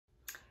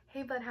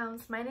Hey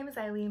Bloodhounds, my name is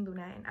Eileen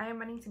Buna and I am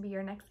running to be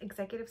your next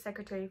Executive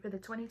Secretary for the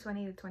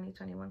 2020 to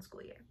 2021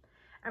 school year.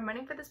 I'm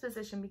running for this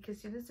position because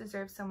students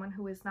deserve someone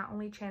who is not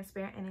only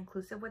transparent and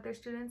inclusive with their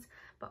students,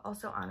 but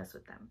also honest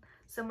with them.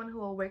 Someone who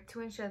will work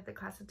to ensure that the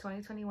class of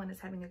 2021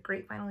 is having a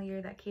great final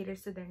year that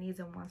caters to their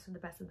needs and wants to the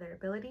best of their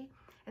ability,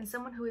 and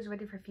someone who is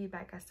ready for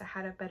feedback as to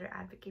how to better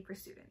advocate for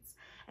students.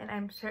 And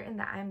I'm certain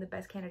that I am the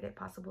best candidate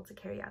possible to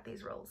carry out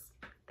these roles.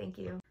 Thank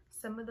you.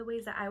 Some of the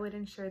ways that I would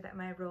ensure that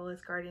my role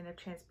as guardian of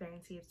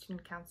transparency of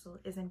student council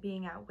isn't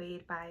being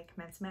outweighed by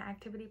commencement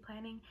activity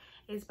planning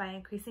is by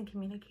increasing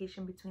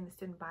communication between the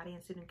student body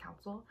and student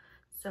council.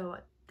 So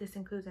this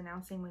includes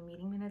announcing when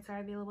meeting minutes are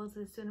available to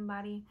the student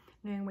body,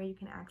 knowing where you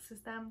can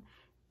access them.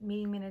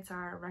 Meeting minutes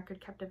are a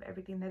record kept of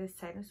everything that is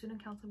said in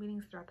student council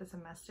meetings throughout the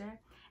semester,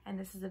 and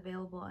this is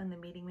available in the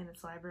meeting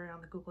minutes library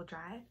on the Google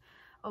Drive.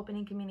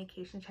 Opening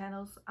communication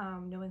channels,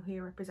 knowing who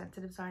your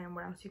representatives are and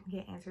where else you can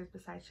get answers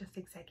besides just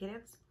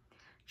executives.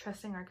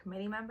 Trusting our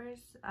committee members.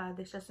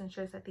 This just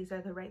ensures that these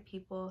are the right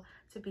people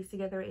to piece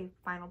together a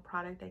final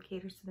product that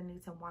caters to the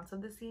needs and wants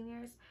of the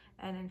seniors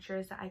and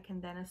ensures that I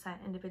can then assign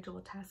individual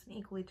tasks and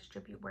equally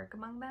distribute work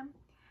among them.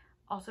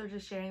 Also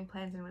just sharing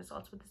plans and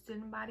results with the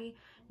student body,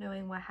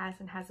 knowing what has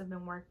and hasn't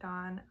been worked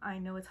on. I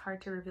know it's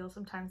hard to reveal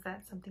sometimes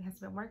that something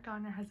hasn't been worked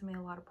on or hasn't made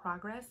a lot of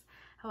progress.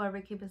 However,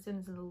 keeping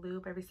students in the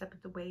loop every step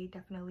of the way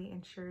definitely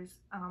ensures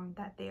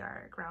that they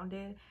are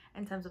grounded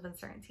in times of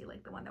uncertainty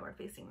like the one that we're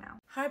facing now.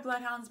 Hi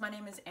Bloodhounds, my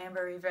name is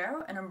Amber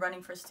Rivero and I'm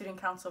running for Student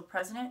Council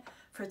President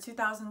for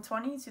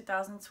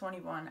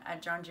 2020-2021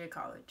 at John Jay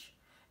College.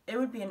 It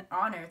would be an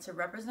honor to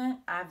represent,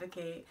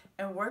 advocate,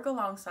 and work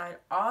alongside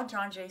all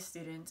John Jay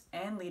students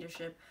and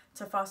leadership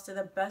to foster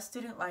the best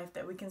student life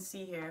that we can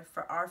see here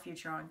for our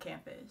future on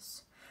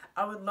campus.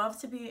 I would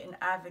love to be an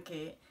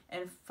advocate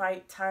and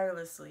fight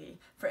tirelessly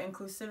for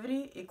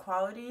inclusivity,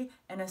 equality,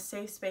 and a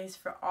safe space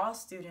for all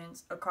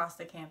students across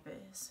the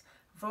campus.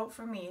 Vote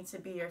for me to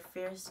be your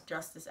fierce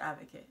justice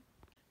advocate.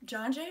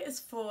 John Jay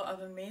is full of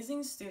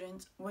amazing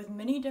students with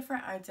many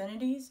different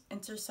identities,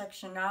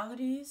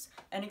 intersectionalities,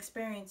 and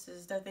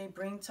experiences that they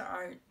bring to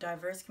our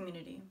diverse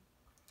community.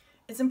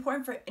 It's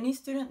important for any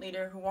student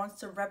leader who wants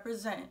to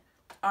represent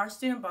our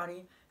student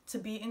body to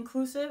be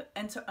inclusive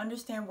and to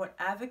understand what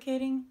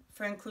advocating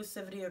for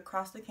inclusivity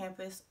across the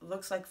campus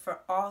looks like for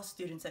all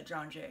students at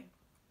John Jay.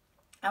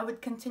 I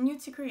would continue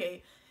to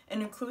create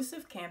an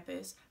inclusive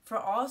campus for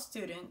all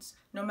students,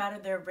 no matter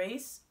their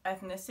race,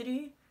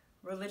 ethnicity,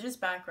 religious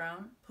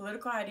background,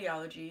 political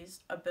ideologies,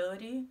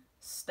 ability,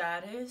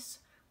 status,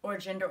 or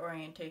gender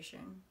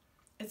orientation.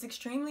 It's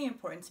extremely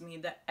important to me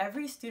that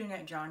every student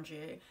at John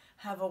Jay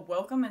have a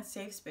welcome and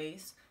safe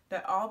space,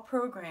 that all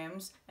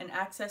programs and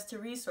access to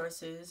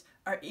resources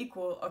are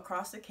equal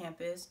across the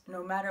campus,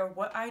 no matter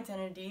what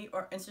identity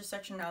or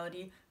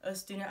intersectionality a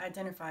student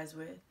identifies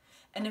with.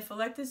 And if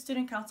elected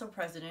Student Council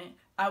President,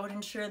 I would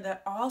ensure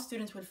that all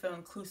students would feel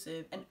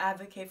inclusive and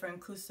advocate for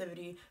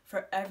inclusivity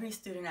for every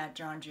student at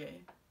John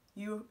Jay.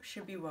 You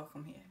should be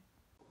welcome here.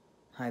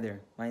 Hi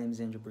there, my name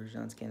is Andrew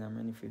Berjanski and I'm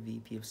running for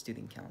VP of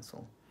Student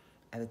Council.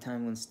 At a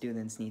time when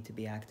students need to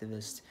be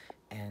activists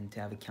and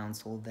to have a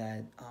council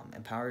that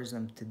empowers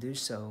them to do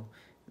so,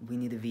 we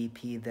need a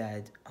VP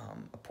that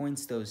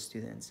appoints those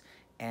students.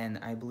 And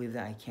I believe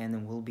that I can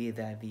and will be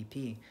that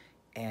VP.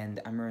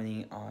 And I'm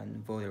running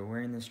on voter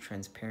awareness,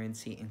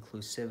 transparency,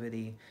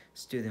 inclusivity,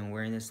 student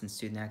awareness, and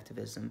student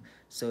activism.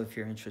 So if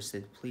you're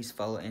interested, please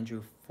follow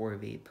Andrew for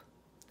VP.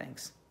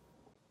 Thanks.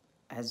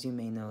 As you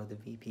may know, the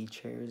VP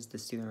chairs the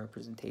Student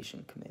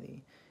Representation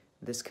Committee.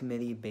 This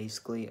committee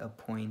basically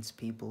appoints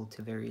people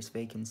to various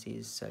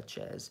vacancies, such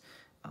as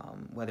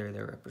whether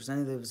they're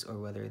representatives or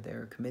whether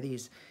they're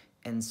committees.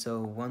 And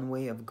so one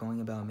way of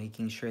going about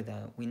making sure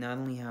that we not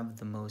only have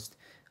the most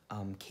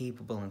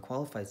capable and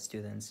qualified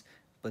students,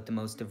 but the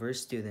most diverse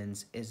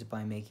students is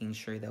by making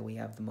sure that we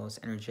have the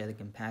most energetic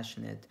and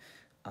passionate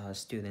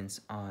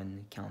students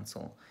on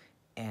council.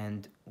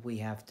 And we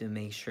have to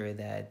make sure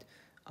that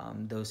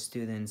those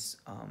students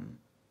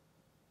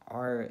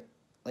are,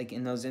 like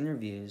in those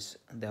interviews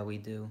that we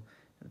do,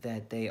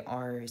 that they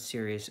are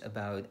serious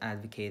about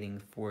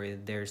advocating for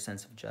their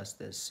sense of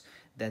justice,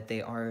 that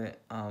they are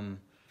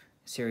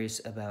serious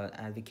about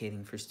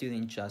advocating for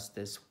student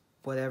justice,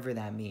 whatever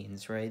that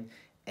means, right?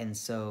 And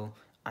so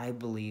I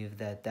believe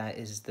that that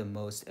is the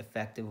most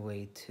effective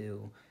way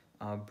to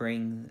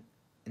bring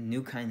a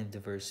new kind of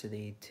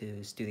diversity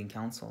to student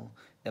council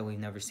that we've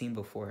never seen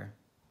before.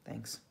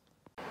 Thanks.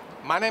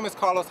 My name is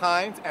Carlos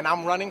Hines, and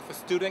I'm running for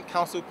Student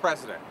Council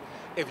President.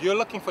 If you're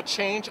looking for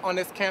change on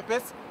this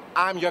campus,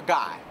 I'm your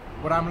guy.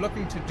 What I'm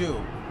looking to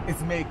do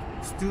is make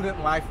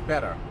student life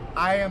better.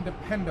 I am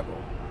dependable,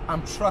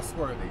 I'm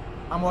trustworthy,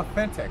 I'm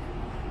authentic,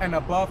 and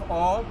above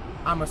all,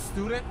 I'm a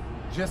student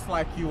just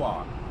like you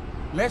are.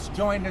 Let's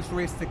join this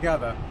race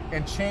together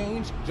and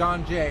change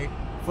John Jay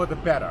for the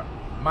better.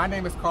 My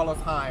name is Carlos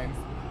Hines.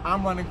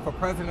 I'm running for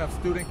President of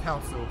Student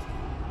Council.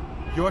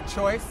 Your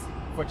choice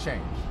for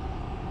change.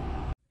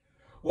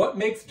 What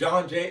makes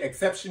John Jay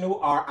exceptional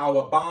are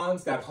our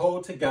bonds that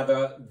hold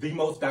together the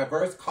most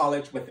diverse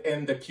college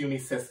within the CUNY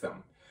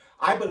system.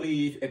 I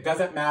believe it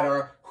doesn't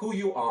matter who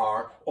you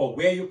are or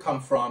where you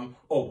come from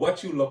or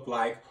what you look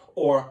like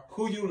or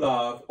who you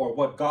love or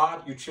what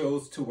God you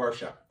chose to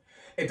worship.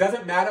 It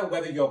doesn't matter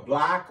whether you're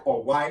Black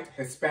or white,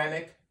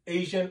 Hispanic,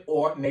 Asian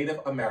or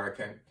Native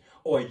American,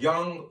 or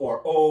young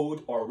or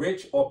old or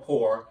rich or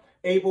poor,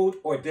 abled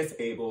or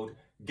disabled,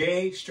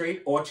 gay,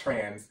 straight or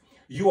trans.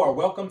 You are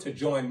welcome to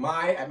join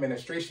my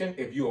administration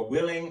if you are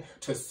willing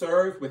to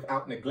serve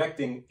without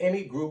neglecting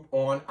any group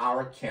on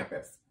our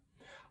campus.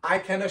 I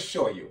can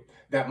assure you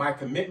that my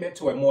commitment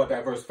to a more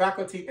diverse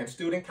faculty and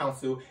student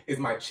council is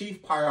my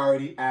chief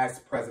priority as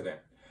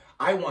president.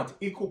 I want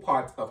equal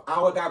parts of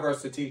our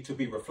diversity to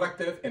be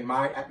reflective in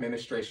my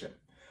administration.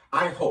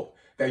 I hope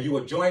that you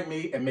will join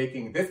me in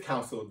making this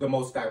council the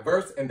most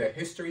diverse in the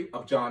history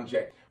of John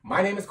Jay.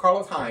 My name is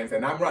Carlos Hines,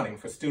 and I'm running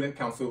for Student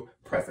Council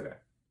President.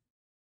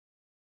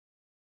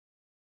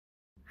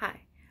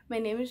 Hi, my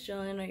name is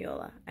Jillian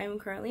Oyola. I am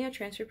currently a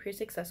Transfer Peer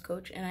Success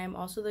Coach, and I am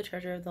also the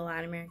treasurer of the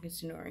Latin American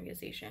Student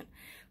Organization,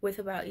 with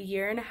about a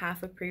year and a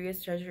half of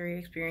previous treasury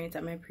experience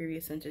at my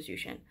previous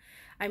institution.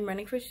 I'm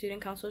running for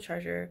Student Council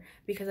Treasurer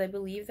because I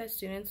believe that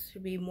students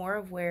should be more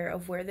aware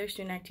of where their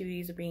student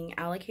activities are being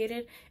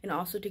allocated, and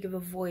also to give a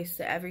voice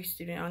to every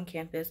student on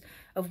campus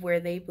of where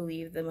they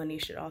believe the money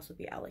should also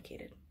be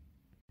allocated.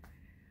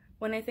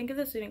 When I think of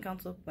the Student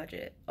Council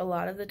budget, a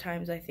lot of the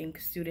times I think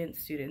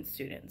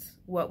students.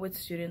 What would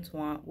students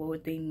want? What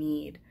would they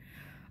need?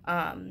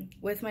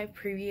 With my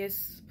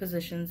previous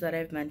positions that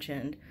I've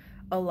mentioned,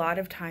 a lot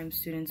of times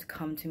students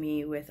come to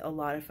me with a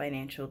lot of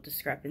financial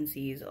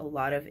discrepancies, a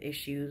lot of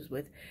issues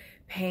with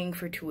paying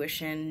for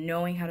tuition,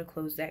 knowing how to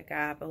close that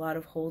gap, a lot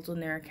of holes in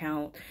their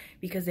account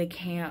because they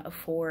can't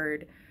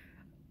afford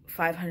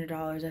 $500,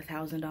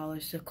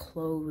 $1,000 to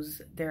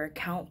close their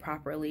account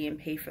properly and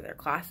pay for their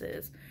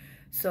classes.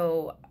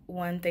 So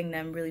one thing that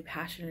I'm really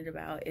passionate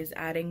about is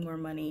adding more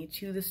money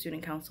to the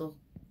Student Council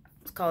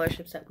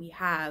scholarships that we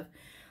have,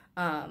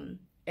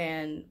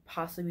 and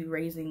possibly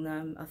raising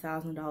them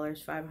 $1,000,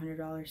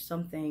 $500,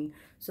 something,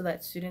 so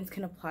that students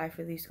can apply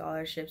for these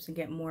scholarships and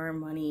get more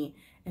money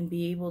and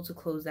be able to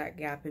close that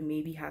gap and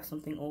maybe have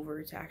something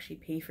over to actually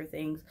pay for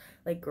things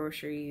like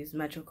groceries,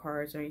 Metro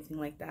cards, or anything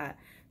like that,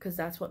 because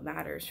that's what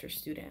matters for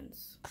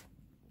students.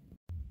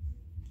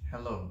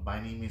 Hello, my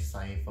name is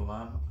Saif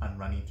Alam. I'm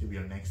running to be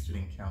your next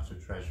Student Council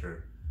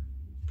Treasurer.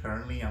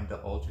 Currently, I'm the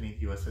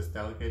alternate USS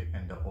delegate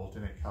and the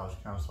alternate College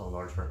Council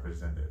large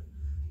representative.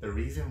 The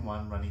reason why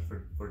I'm running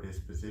for this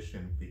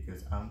position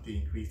because I'm to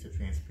increase the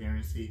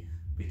transparency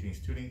between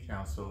Student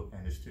Council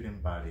and the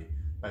student body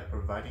by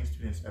providing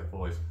students a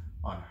voice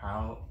on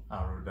how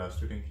the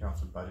Student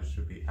Council budget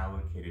should be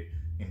allocated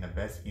in the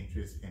best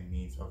interest and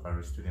needs of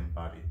our student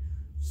body.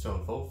 So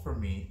vote for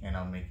me and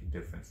I'll make a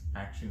difference.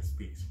 Action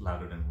speaks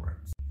louder than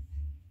words.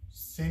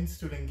 Since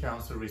Student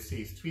Council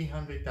receives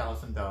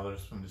 $300,000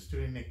 from the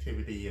Student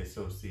Activity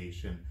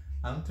Association,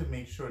 I'm to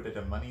make sure that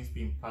the money is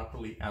being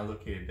properly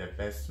allocated that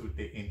best suit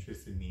the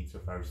interests and needs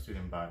of our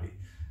student body.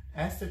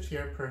 As the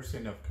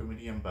chairperson of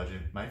Committee on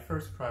Budget, my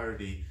first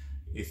priority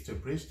is to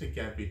bridge the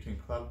gap between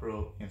Club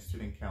Bro and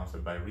Student Council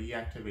by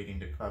reactivating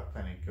the Club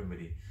Planning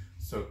Committee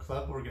so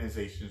club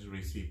organizations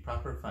receive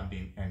proper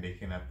funding and they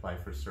can apply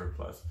for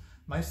surplus.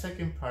 My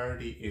second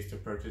priority is to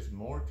purchase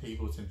more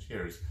tables and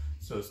chairs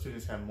so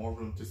students have more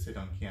room to sit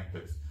on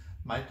campus.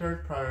 My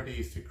third priority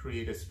is to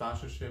create a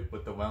sponsorship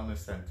with the Wellness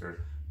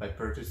Center by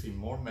purchasing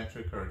more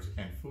Metro cards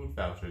and food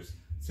vouchers,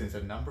 since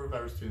a number of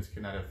our students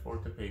cannot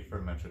afford to pay for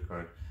a Metro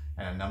card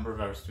and a number of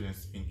our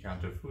students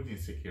encounter food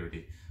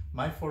insecurity.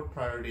 My fourth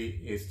priority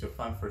is to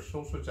fund for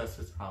social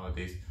justice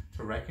holidays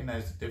to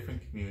recognize the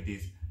different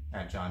communities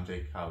at John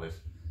Jay College.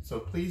 So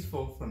please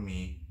vote for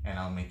me and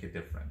I'll make a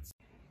difference.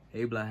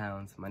 Hey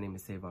Bloodhounds, my name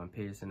is Tavon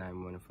Pearson.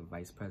 I'm running for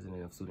Vice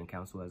President of Student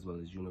Council as well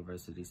as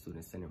University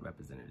Student Senate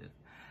Representative.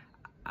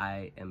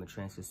 I am a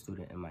transfer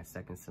student in my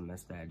second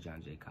semester at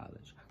John Jay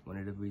College. One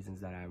of the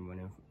reasons that I'm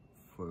running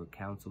for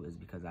council is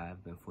because I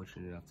have been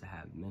fortunate enough to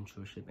have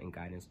mentorship and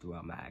guidance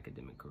throughout my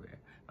academic career.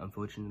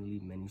 Unfortunately,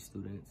 many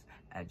students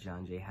at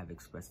John Jay have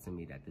expressed to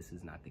me that this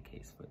is not the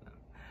case for them.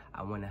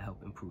 I want to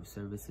help improve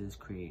services,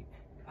 create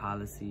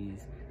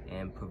policies,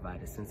 and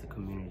provide a sense of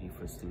community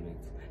for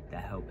students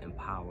that help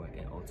empower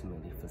and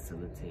ultimately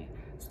facilitate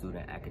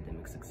student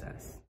academic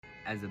success.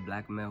 As a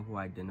Black male who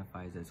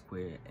identifies as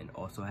queer and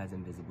also has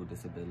invisible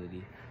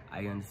disability,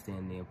 I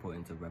understand the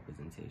importance of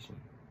representation.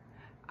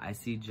 I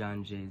see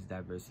John Jay's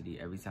diversity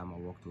every time I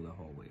walk through the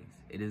hallways.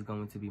 It is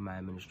going to be my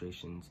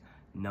administration's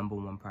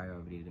 #1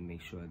 priority to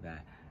make sure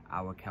that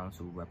our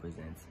council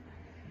represents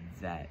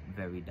that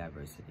very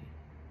diversity.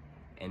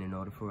 And in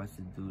order for us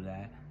to do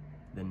that,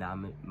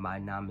 my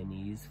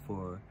nominees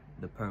for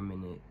the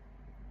permanent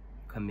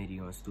Committee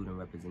on Student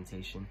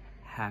Representation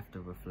have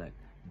to reflect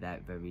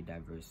that very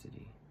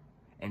diversity.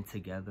 And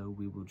together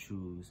we will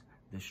choose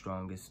the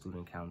strongest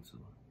student council.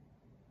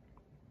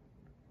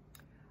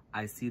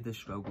 I see the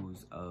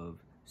struggles of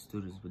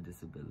students with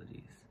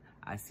disabilities.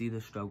 I see the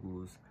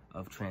struggles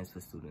of transfer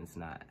students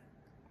not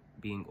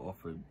being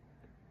offered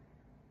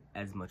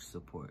as much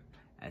support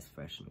as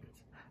freshmen.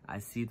 I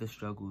see the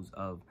struggles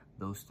of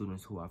those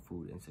students who are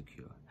food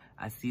insecure.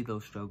 I see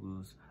those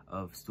struggles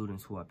of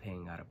students who are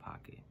paying out of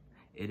pocket.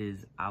 It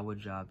is our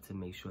job to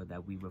make sure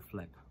that we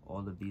reflect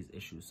all of these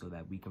issues so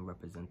that we can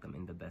represent them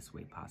in the best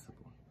way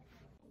possible.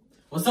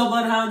 What's up,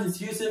 Bloodhounds? It's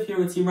Yusuf here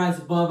with Team Rise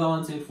Above. I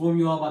want to inform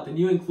you all about the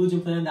new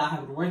inclusion plan that I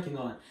have been working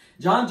on.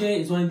 John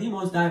Jay is one of the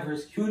most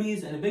diverse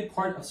CUNYs, and a big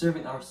part of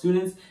serving our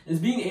students is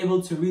being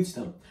able to reach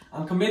them.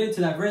 I'm committed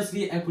to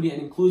diversity, equity,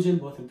 and inclusion,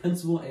 both in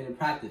principle and in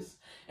practice.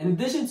 In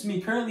addition to me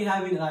currently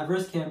having a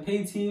diverse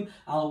campaign team,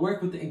 I'll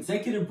work with the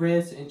executive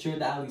branch to ensure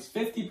that at least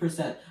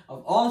 50%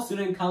 of all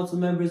student council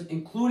members,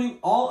 including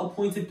all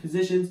appointed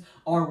positions,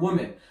 are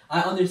women.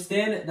 I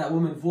understand that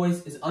women's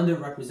voice is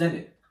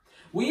underrepresented.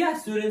 We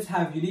as students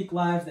have unique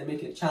lives that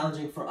make it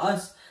challenging for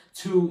us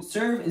to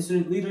serve in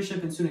student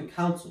leadership and student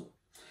council,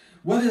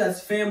 whether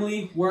that's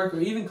family, work,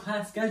 or even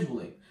class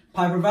scheduling.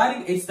 By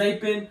providing a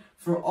stipend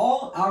for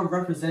all our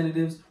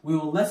representatives, we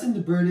will lessen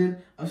the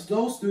burden of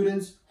those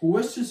students who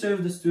wish to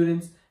serve the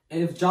students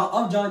of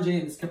John Jay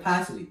in this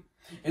capacity.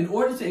 In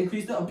order to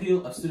increase the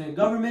appeal of student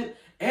government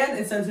and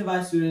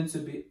incentivize students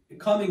to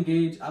become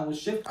engaged, I will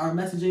shift our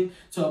messaging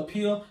to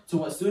appeal to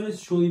what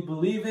students truly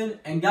believe in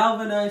and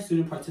galvanize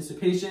student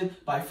participation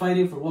by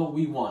fighting for what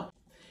we want.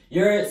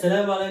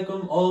 Assalamu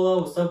alaikum,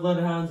 Allah, what's up,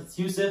 Bloodhounds? It's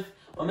Yusuf.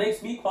 What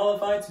makes me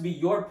qualified to be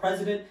your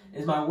president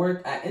is my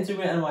work at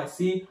Integrate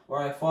NYC,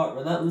 where I fought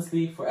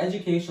relentlessly for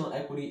educational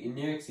equity in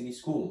New York City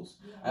schools.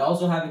 I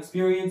also have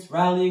experience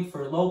rallying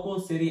for local,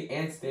 city,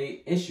 and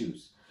state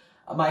issues.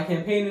 My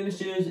campaign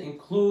initiatives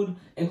include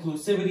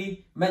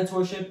inclusivity,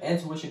 mentorship, and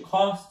tuition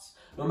costs.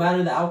 No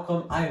matter the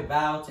outcome, I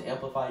vow to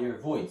amplify your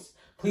voice.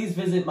 Please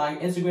visit my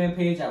Instagram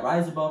page at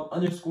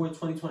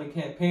riseabove_2020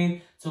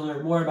 campaign to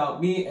learn more about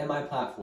me and my platform.